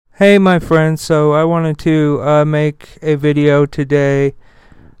Hey my friends, so I wanted to make a video today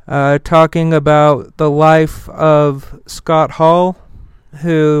talking about the life of Scott Hall,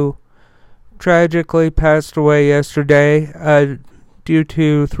 who tragically passed away yesterday due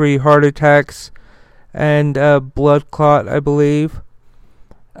to 3 heart attacks and blood clot, I believe.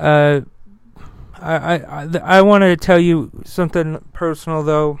 I want to tell you something personal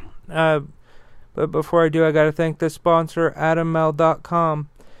though, but before I do, I got to thank the sponsor, AdamMel.com.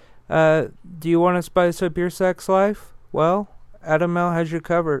 Do you want to spice up your sex life? Well, Adam Mel has you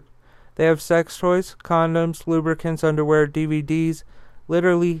covered. They have sex toys, condoms, lubricants, underwear, DVDs,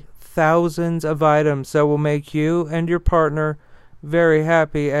 literally thousands of items that will make you and your partner very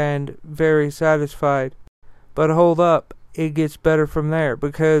happy and very satisfied. But hold up, it gets better from there,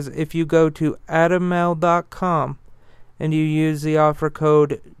 because if you go to AdamMel.com and you use the offer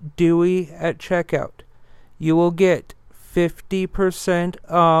code DEWEY at checkout, you will get 50%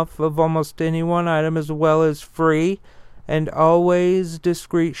 off of almost any one item, as well as free and always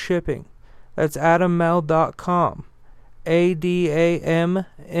discreet shipping. That's AdamMel.com,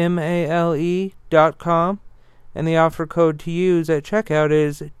 AdamMale.com, and the offer code to use at checkout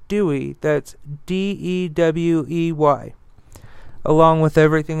is DEWEY. That's DEWEY. Along with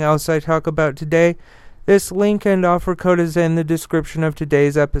everything else I talk about today, this link and offer code is in the description of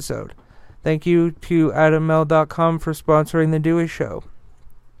today's episode. Thank you to AdamMel.com for sponsoring The Dewey Show.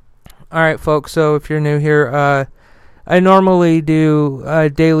 Alright, folks, so if you're new here, I normally do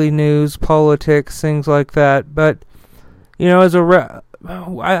daily news, politics, things like that, but, you know,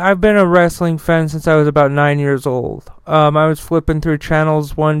 I've been a wrestling fan since I was about 9 years old. I was flipping through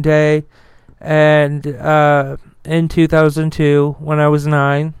channels one day, and in 2002, when I was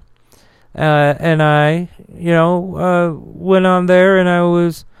 9, and I, went on there, and I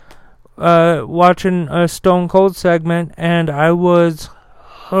was watching a Stone Cold segment, and I was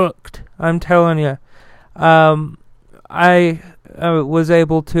hooked. I'm telling you. I was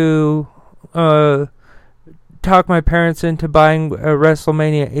able to talk my parents into buying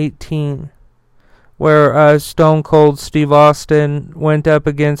WrestleMania 18, where Stone Cold Steve Austin went up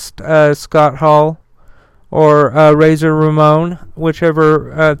against Scott Hall or Razor Ramon,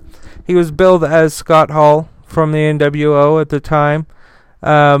 whichever. He was billed as Scott Hall from the NWO at the time.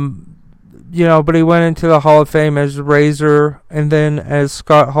 But he went into the Hall of Fame as Razor and then as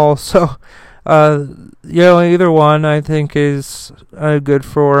Scott Hall. So, either one I think is good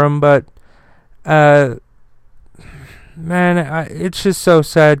for him. But, it's just so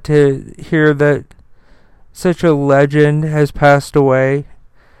sad to hear that such a legend has passed away.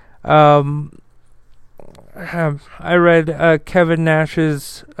 I read Kevin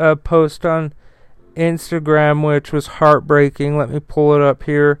Nash's post on Instagram, which was heartbreaking. Let me pull it up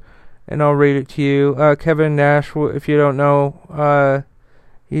here, and I'll read it to you. Kevin Nash, if you don't know,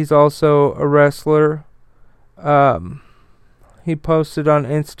 he's also a wrestler. He posted on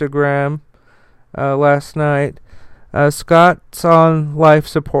Instagram last night. Scott's on life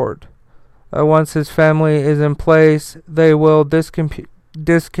support. Once his family is in place, they will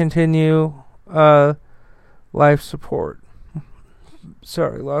discontinue life support.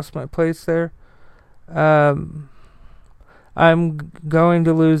 Sorry, lost my place there. I'm going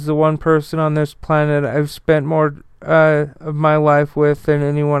to lose the one person on this planet I've spent more of my life with than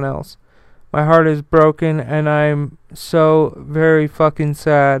anyone else. My heart is broken, and I'm so very fucking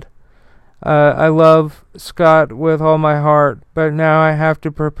sad. I love Scott with all my heart, but now I have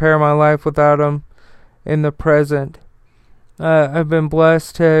to prepare my life without him in the present. I've been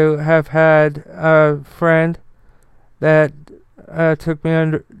blessed to have had a friend that took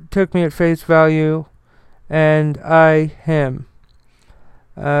me at face value, and I him.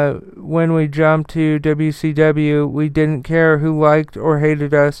 When we jumped to WCW, we didn't care who liked or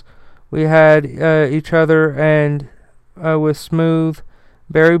hated us. We had each other, and with Smooth,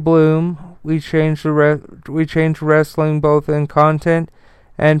 Barry Bloom, we changed wrestling both in content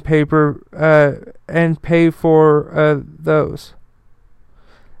and pay for those.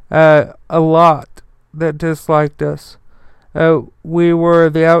 A lot that disliked us. We were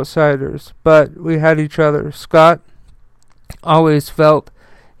the outsiders, but we had each other. Scott always felt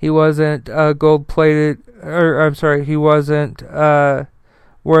he wasn't he wasn't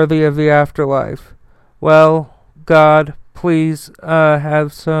worthy of the afterlife. Well, God, please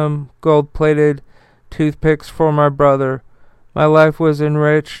have some gold-plated toothpicks for my brother. My life was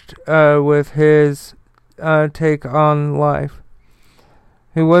enriched with his take on life.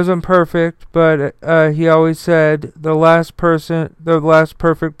 He wasn't perfect, but he always said the last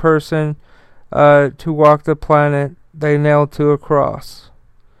perfect person to walk the planet, they nailed to a cross.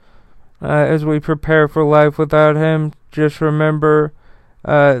 As we prepare for life without him, just remember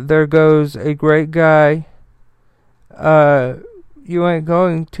There goes a great guy. You ain't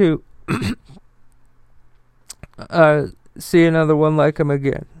going to see another one like him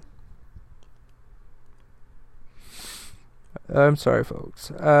again. I'm sorry,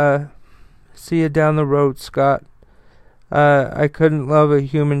 folks. See you down the road, Scott. I couldn't love a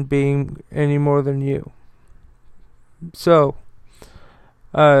human being any more than you. So,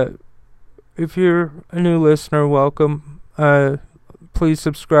 if you're a new listener, welcome. Please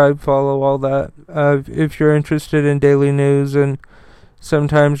subscribe, follow, all that. If you're interested in daily news and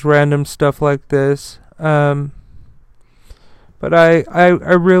sometimes random stuff like this. But I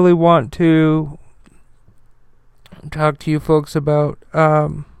really want to talk to you folks about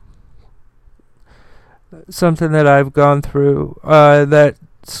something that I've gone through that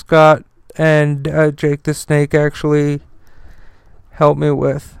Scott and Jake the Snake actually helped me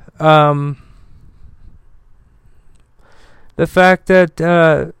with. The fact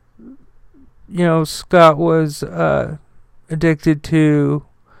that Scott was addicted to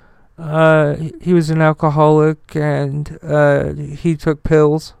he was an alcoholic and he took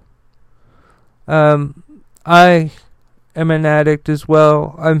pills. I am an addict as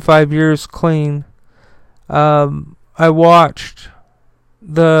well. I'm 5 years clean. I watched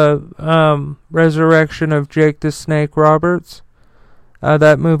the resurrection of Jake the Snake Roberts,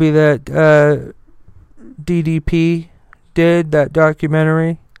 that movie that DDP did, that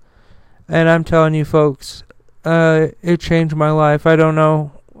documentary, and I'm telling you folks, it changed my life. I don't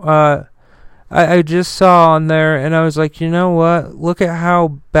know, I just saw on there and I was like, you know what, look at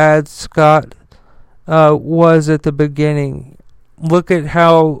how bad Scott was at the beginning. Look at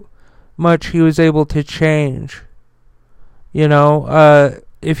how much he was able to change.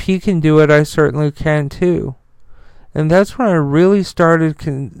 If he can do it, I certainly can too. And that's when I really started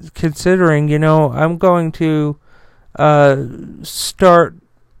considering, I'm going to start,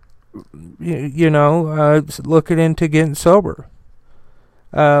 looking into getting sober.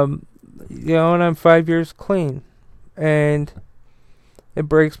 And I'm 5 years clean. And it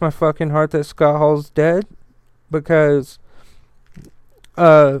breaks my fucking heart that Scott Hall's dead, because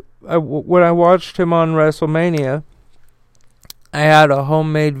when I watched him on WrestleMania, I had a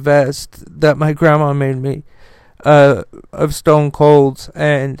homemade vest that my grandma made me of Stone Cold's,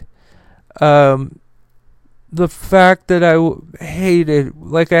 and the fact that I hated,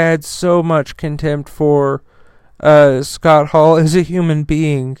 like I had so much contempt for Scott Hall as a human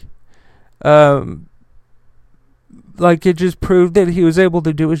being, like it just proved that he was able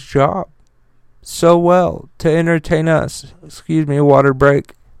to do his job so well to entertain us. Excuse me, a water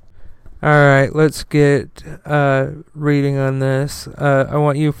break. Alright, let's get reading on this. I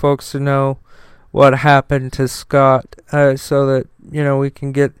want you folks to know what happened to Scott, so that, we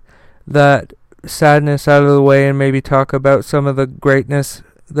can get that sadness out of the way and maybe talk about some of the greatness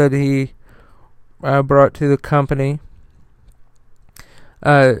that he brought to the company.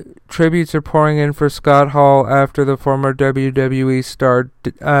 Tributes are pouring in for Scott Hall after the former WWE star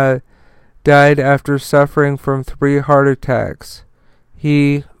died after suffering from 3 heart attacks.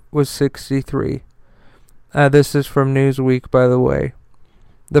 He was 63. This is from Newsweek, by the way.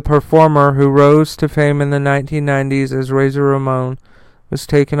 The performer, who rose to fame in the 1990s as Razor Ramon, was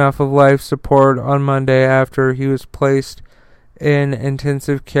taken off of life support on Monday after he was placed in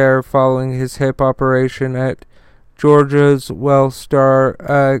intensive care following his hip operation at Georgia's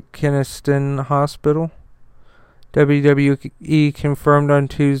Wellstar Keneston Hospital. WWE confirmed on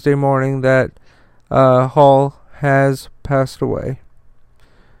Tuesday morning that Hall has passed away.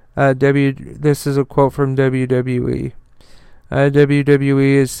 This is a quote from WWE.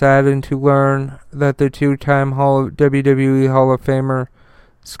 WWE is saddened to learn that the 2-time WWE Hall of Famer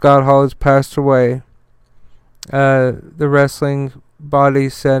Scott Hall has passed away, the wrestling body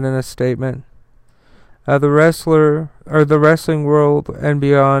said in a statement. The wrestling world and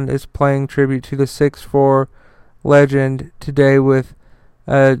beyond is paying tribute to the 6'4" legend today, with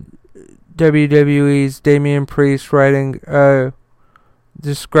WWE's Damian Priest writing,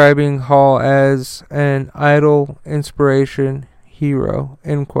 describing Hall as an idol, inspiration, hero,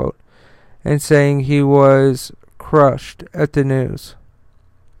 end quote, and saying he was crushed at the news.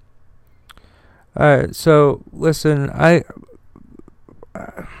 Alright, so listen, I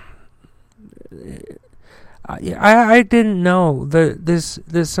didn't know that this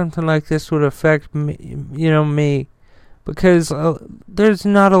something like this would affect me, me, because there's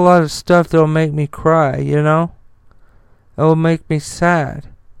not a lot of stuff that'll make me cry, it'll make me sad,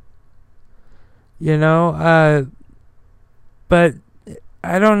 but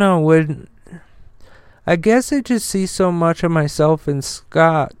I don't know, I guess I just see so much of myself in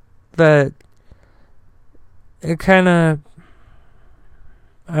Scott that it kind of,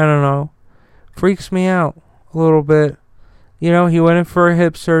 I don't know, freaks me out a little bit. You know, he went in for a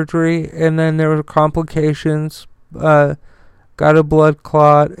hip surgery, and then there were complications, got a blood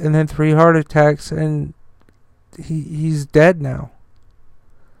clot, and then 3 heart attacks, and he's dead now.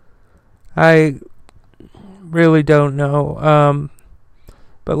 I really don't know.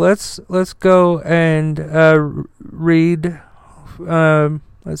 But let's go and read.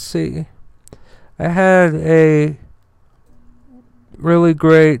 Let's see. I had a really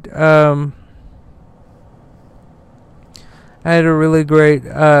great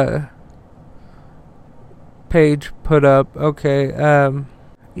page put up. Okay.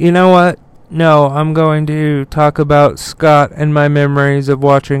 You know what? No, I'm going to talk about Scott and my memories of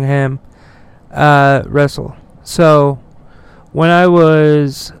watching him wrestle. So, when I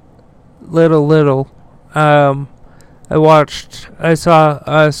was little, I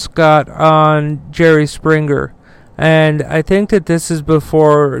saw Scott on Jerry Springer, and I think that this is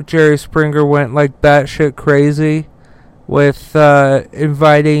before Jerry Springer went like batshit crazy with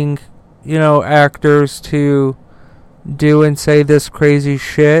inviting, actors to do and say this crazy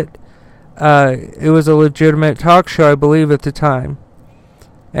shit. It was a legitimate talk show, I believe, at the time.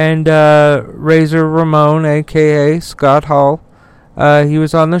 And Razor Ramon, a.k.a. Scott Hall, he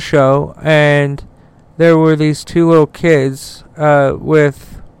was on the show, and there were these 2 little kids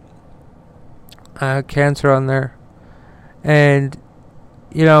with cancer on there. And,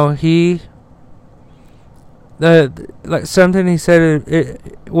 something he said,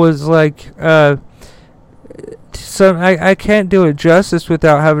 it was like... I can't do it justice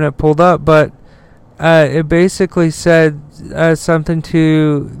without having it pulled up, but it basically said something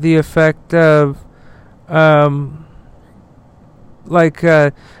to the effect of I've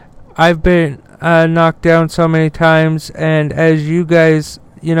been knocked down so many times, and as you guys,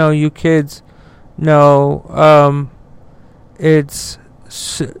 you kids know, it's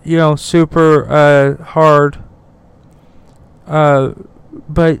super hard,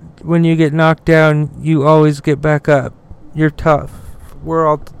 but when you get knocked down, you always get back up. You're tough. We're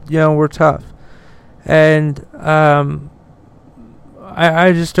all, we're tough. And I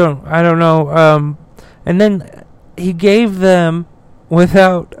just don't know. And then he gave them,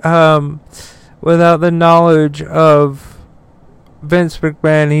 without the knowledge of Vince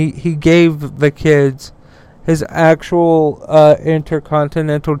McMahon, he gave the kids his actual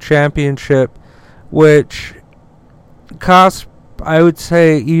Intercontinental Championship, which cost, I would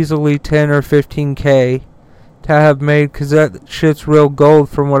say, easily 10 or 15K to have made, because that shit's real gold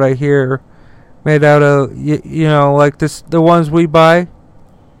from what I hear. Made out of, like this, the ones we buy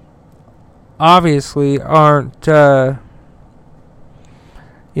obviously aren't,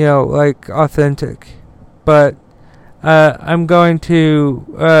 like authentic. But I'm going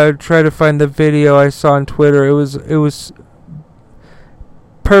to try to find the video I saw on Twitter. It was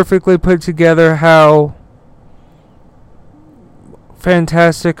perfectly put together how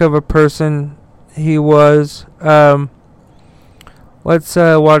fantastic of a person he was. Let's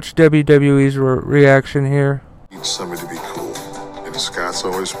watch WWE's reaction here. Need somebody to be cool, and Scott's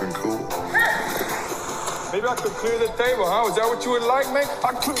always been cool. Maybe I could clear the table, huh? Is that what you would like, man?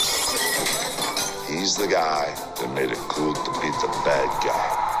 He's the guy that made it cool to be the bad guy.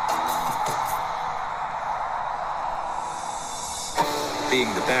 Being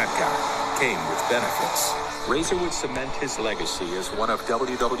the bad guy came with benefits. Razor would cement his legacy as one of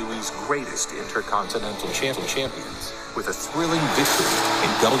WWE's greatest Intercontinental Champions, with a thrilling victory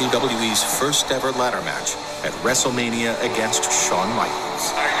in WWE's first ever ladder match at WrestleMania against Shawn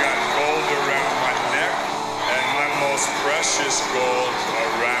Michaels. I got gold around my neck and my most precious gold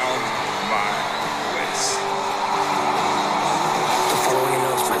around my waist. The following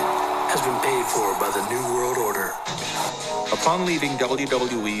announcement has been paid for by the New World Order. Upon leaving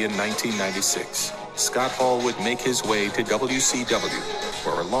WWE in 1996, Scott Hall would make his way to WCW,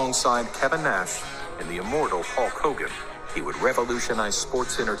 where alongside Kevin Nash and the immortal Hulk Hogan, he would revolutionize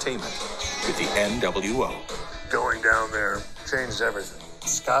sports entertainment with the NWO. Going down there changed everything.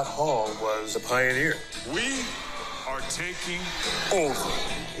 Scott Hall was a pioneer. We are taking Over.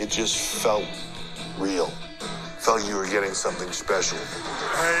 It just felt real. Felt you were getting something special.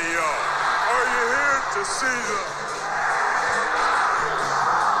 Hey, yo, are you here to see the...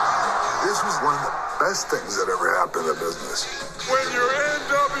 This was one of the best things that ever happened in business. When you're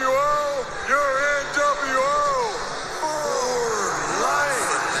NWO, you're NWO for life.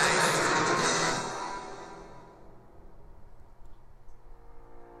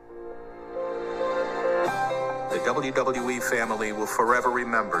 The WWE family will forever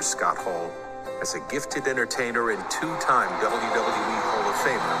remember Scott Hall as a gifted entertainer and 2-time WWE Hall of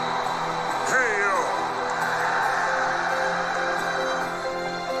Famer. Hey, yo.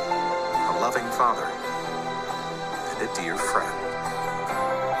 loving father and a dear friend.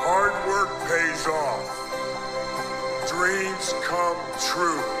 Hard work pays off. Dreams come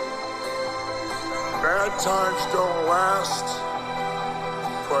true. Bad times don't last,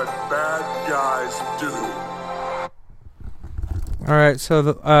 but bad guys do. Alright,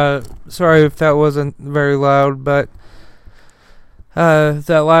 so, sorry if that wasn't very loud, but, that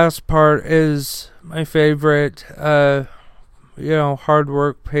last part is my favorite. Hard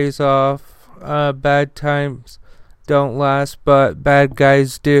work pays off. Bad times don't last, but bad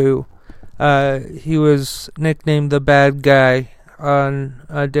guys do. He was nicknamed the bad guy on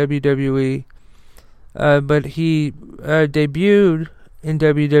WWE. But he debuted in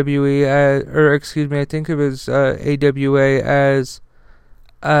WWE, I think it was AWA as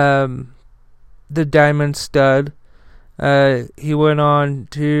the Diamond Stud. He went on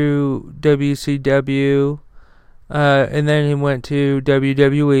to WCW, and then he went to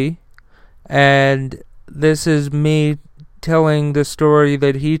WWE. And this is me telling the story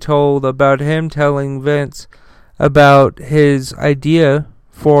that he told about him telling Vince about his idea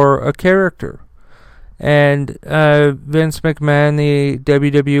for a character. And Vince McMahon, the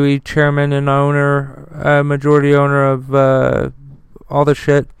WWE chairman and owner, majority owner of all the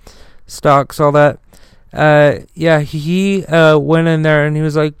shit, stocks, all that, he went in there and he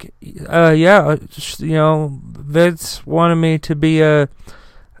was like, Vince wanted me to be a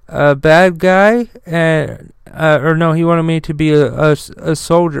bad guy, and he wanted me to be a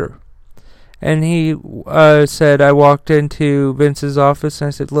soldier. And he said, I walked into Vince's office and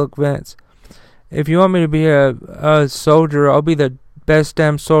I said, look, Vince, if you want me to be a soldier, I'll be the best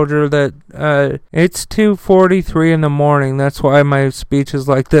damn soldier that, it's 2:43 in the morning. That's why my speech is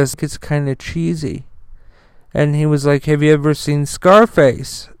like this. It's kind of cheesy. And he was like, have you ever seen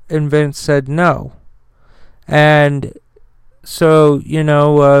Scarface? And Vince said no. And so,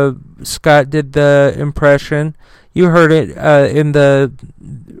 Scott did the impression. You heard it in the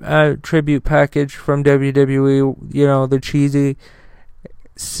tribute package from WWE, the cheesy,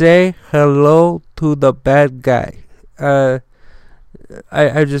 say hello to the bad guy. I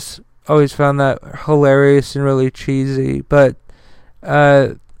just always found that hilarious and really cheesy, but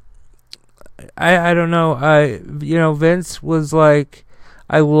I don't know. Vince was like,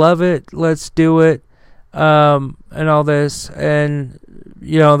 I love it, let's do it, and all this, and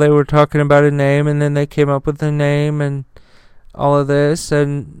they were talking about a name, and then they came up with a name and all of this,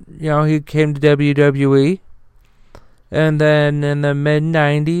 and he came to WWE. And then in the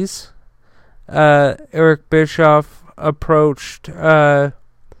mid-90s, Eric Bischoff approached, I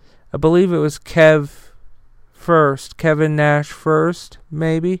believe it was Kevin Nash first,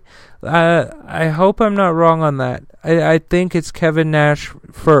 maybe. I hope I'm not wrong on that. I think it's Kevin Nash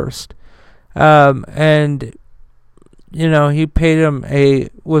first. And, he paid him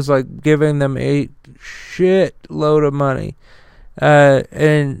was like giving them a shit load of money.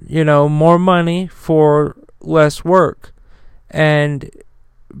 And, more money for less work. And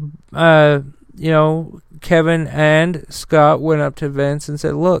Kevin and Scott went up to Vince and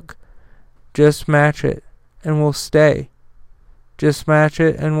said, look, just match it and we'll stay. Just match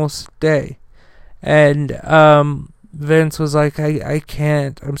it and we'll stay. And Vince was like, I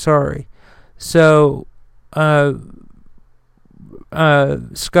can't, I'm sorry. So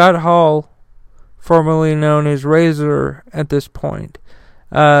Scott Hall, formerly known as Razor at this point,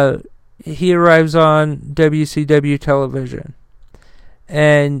 he arrives on WCW television,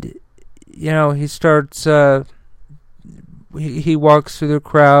 and he starts he walks through the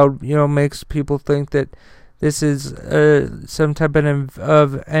crowd, makes people think that this is some type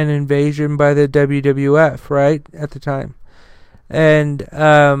of an invasion by the WWF, right, at the time. And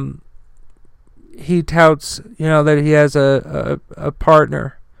he touts that he has a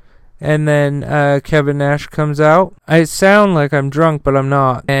partner. And then Kevin Nash comes out. I sound like I'm drunk, but I'm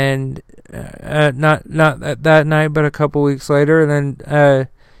not. And not that night, but a couple weeks later. And then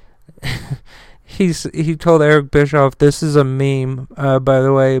he told Eric Bischoff, this is a meme, by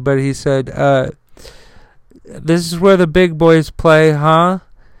the way. But he said, this is where the big boys play, huh?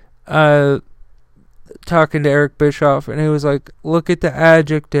 Talking to Eric Bischoff. And he was like, look at the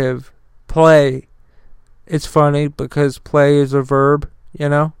adjective, play. It's funny because play is a verb,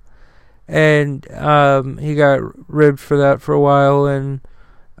 And he got ribbed for that for a while, and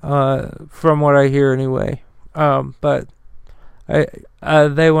from what I hear anyway. But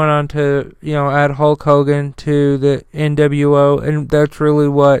they went on to add Hulk Hogan to the NWO, and that's really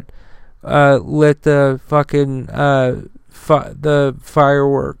what lit the fucking the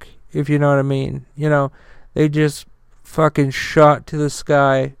firework, if you know what I mean. They just fucking shot to the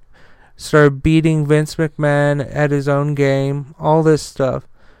sky, started beating Vince McMahon at his own game, all this stuff.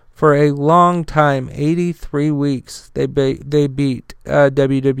 For a long time, 83 weeks, they beat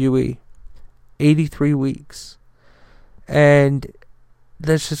WWE. 83 weeks. And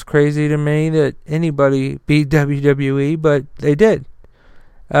that's just crazy to me that anybody beat WWE, but they did.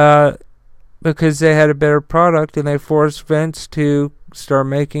 Because they had a better product, and they forced Vince to start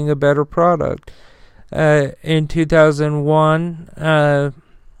making a better product. In 2001,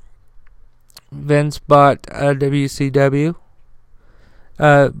 Vince bought WCW.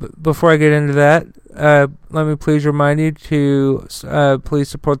 Before I get into that, let me please remind you to please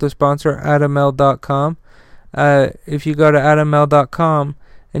support the sponsor, AdamL.com. If you go to AdamL.com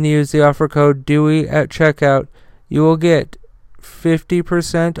and use the offer code DEWEY at checkout, you will get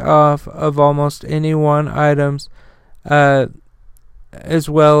 50% off of almost any one items, as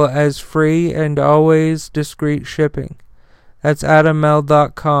well as free and always discreet shipping. That's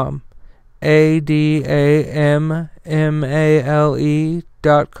AdamL.com.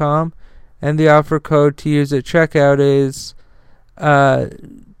 AdamMale.com, and the offer code to use at checkout is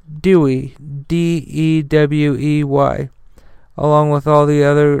DEWEY, DEWEY. Along with all the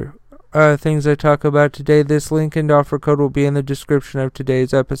other things I talk about today, this link and offer code will be in the description of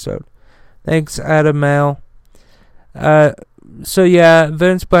today's episode. Thanks, Adam Male. So yeah,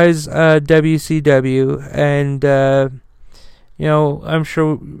 Vince buys WCW, and I'm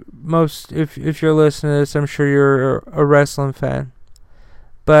sure most, if you're listening to this, I'm sure you're a wrestling fan.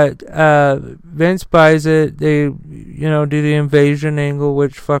 But Vince buys it. They do the invasion angle,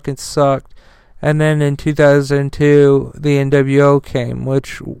 which fucking sucked. And then in 2002, the NWO came,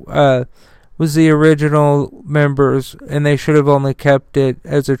 which was the original members, and they should have only kept it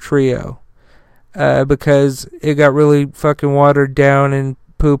as a trio. Because it got really fucking watered down and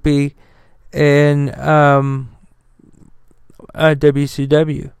poopy in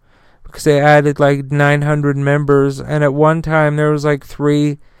WCW, because they added like 900 members, and at one time there was like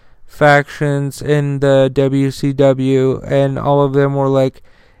 3 factions in the WCW, and all of them were like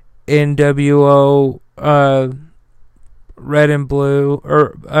NWO, red and blue,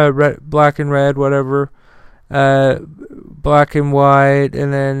 or black and red, whatever, black and white,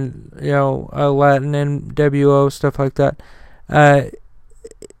 and then Latin NWO, stuff like that.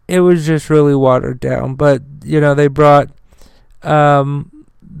 It was just really watered down, but they brought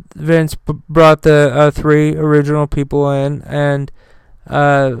Vince brought the 3 original people in, and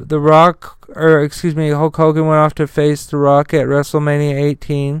Hulk Hogan went off to face The Rock at WrestleMania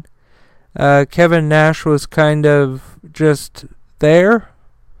 18. Kevin Nash was kind of just there,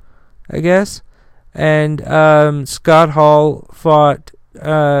 I guess, and Scott Hall fought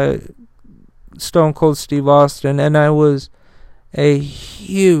Stone Cold Steve Austin, and I was a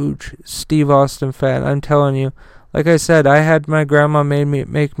huge Steve Austin fan, I'm telling you. Like I said, I had my grandma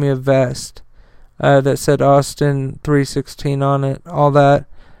make me a vest that said Austin 316 on it, all that.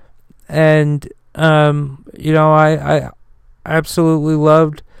 And I absolutely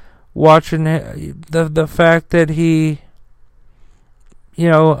loved watching the fact that he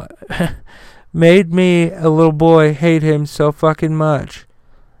made me, a little boy, hate him so fucking much.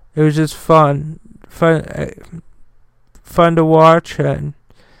 It was just fun to watch, and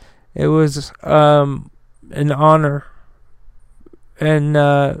it was an honor, and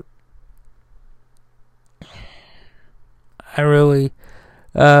I really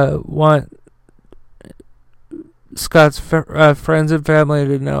want Scott's friends and family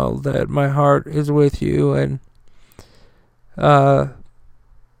to know that my heart is with you, and I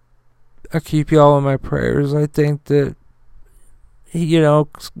keep you all in my prayers. I think that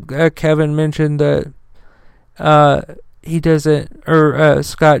Kevin mentioned that he doesn't, or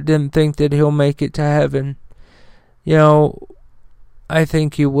Scott didn't think that he'll make it to heaven. I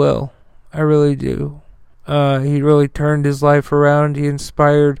think he will. I really do. He really turned his life around. He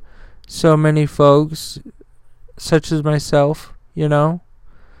inspired so many folks, such as myself, to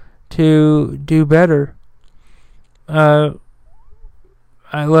do better. I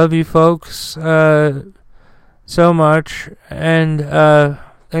love you folks so much, and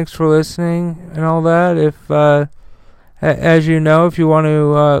thanks for listening and all that. If as you know, if you want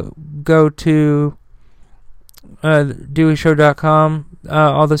to go to DeweyShow.com,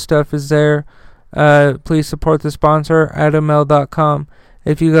 all the stuff is there. Please support the sponsor, AdamL.com.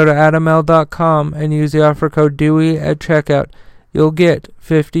 If you go to AdamL.com and use the offer code DEWEY at checkout, you'll get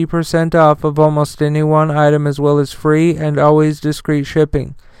 50% off of almost any one item, as well as free and always discreet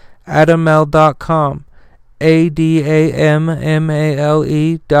shipping. AdamL.com,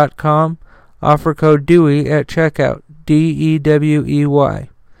 AdamMale.com. Offer code DEWEY at checkout, DEWEY.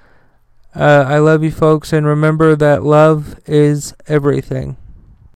 I love you folks, and remember that love is everything.